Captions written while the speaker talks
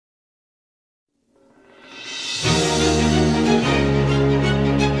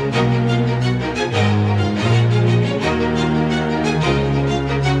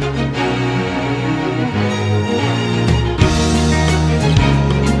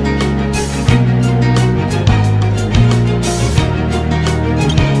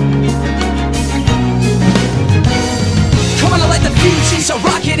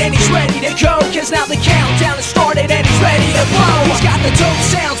cause now the countdown has started and he's ready to blow. He's got the dope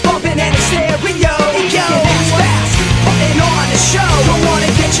sounds bumping and his stereo. Yo, that's fast, putting on a show. Don't wanna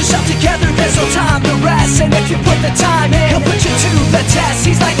get yourself together, there's no time to rest. And if you put the time in, he'll put you to the test.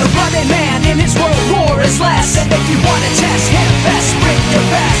 He's like a running man, in his world more is less. And if you wanna test him, best bring your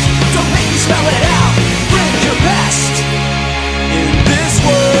best. Don't make me spell it out, bring your best. In this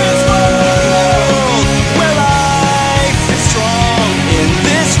world where life is strong, in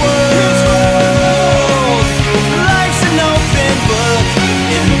this world life's an open book.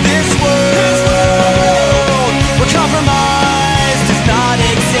 In this world where compromise does not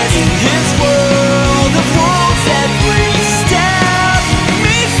exist. In his world of rules, every step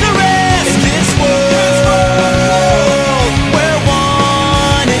meets the rest. In this world where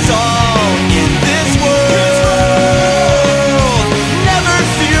one is all. In this world never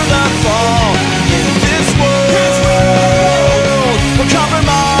fear the fall. In this world where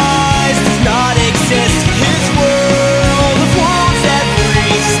compromise does not exist. His world of wolves,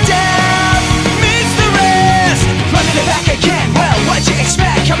 every step meets the rest. Running it back again, well, what'd you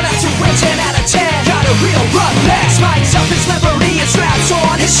expect? Coming out to win 10 out of 10. Got a real rough neck, smiles up his memory and straps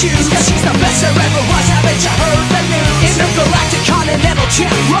on his shoes. Cause he's the best there ever was, haven't you heard the news? Intergalactic continental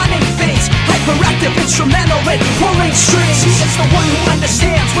champ, running things. Hyperactive, instrumental in pulling strings. He is the one who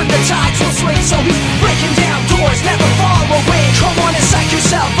understands when the tides will swing. So he's breaking down doors, never far away. Come on and psych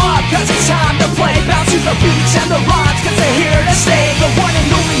yourself up, cause it's time to play. Bounce to the beats and the rhymes, cause they're here to stay. The one and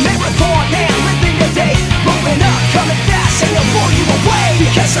only marathon man, living the day. Rolling up, coming fast, and he'll blow you away.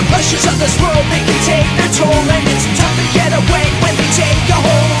 Because the pressures of this world, they can take their toll. And it's tough to get away when they take a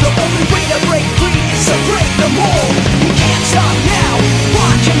hold. The only way to break free is to break the mold. You can't stop now,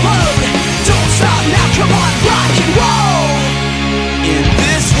 rock and load. Don't stop now, come on, rock and roll. In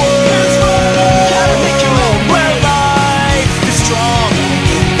this world Gotta make your own where way. life is strong.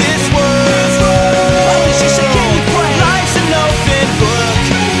 In this world Like this is a game you play. life's an open book.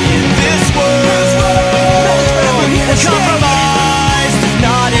 In this world forever here to where stay. compromise does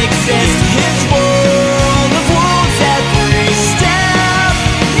not exist. His world of wolves, every step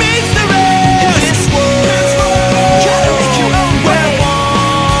meets the rest. In this world Gotta make your own where way.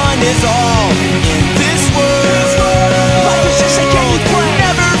 one is all. In this world Like this is a game you play.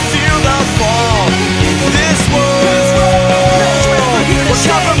 never fear the fall. In this world forever here to where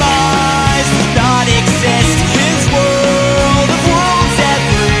stay. compromise does not exist. His world of wolves,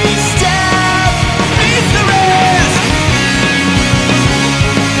 every step meets the rest.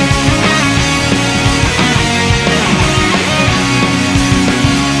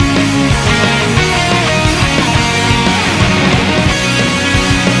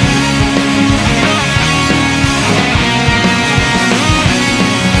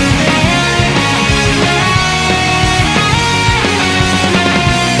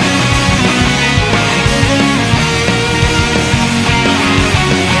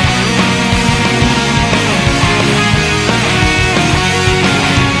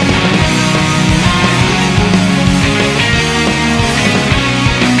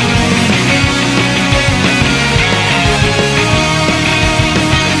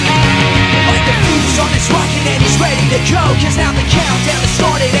 Like the fuse on his rocket and he's ready to go. Cause now the countdown has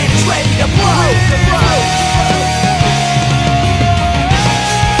started and he's ready to blow.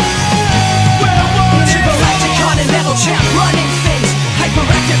 Intergalactic continental champ, running things.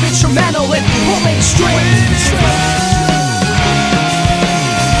 Hyperactive, instrumental in pulling strings.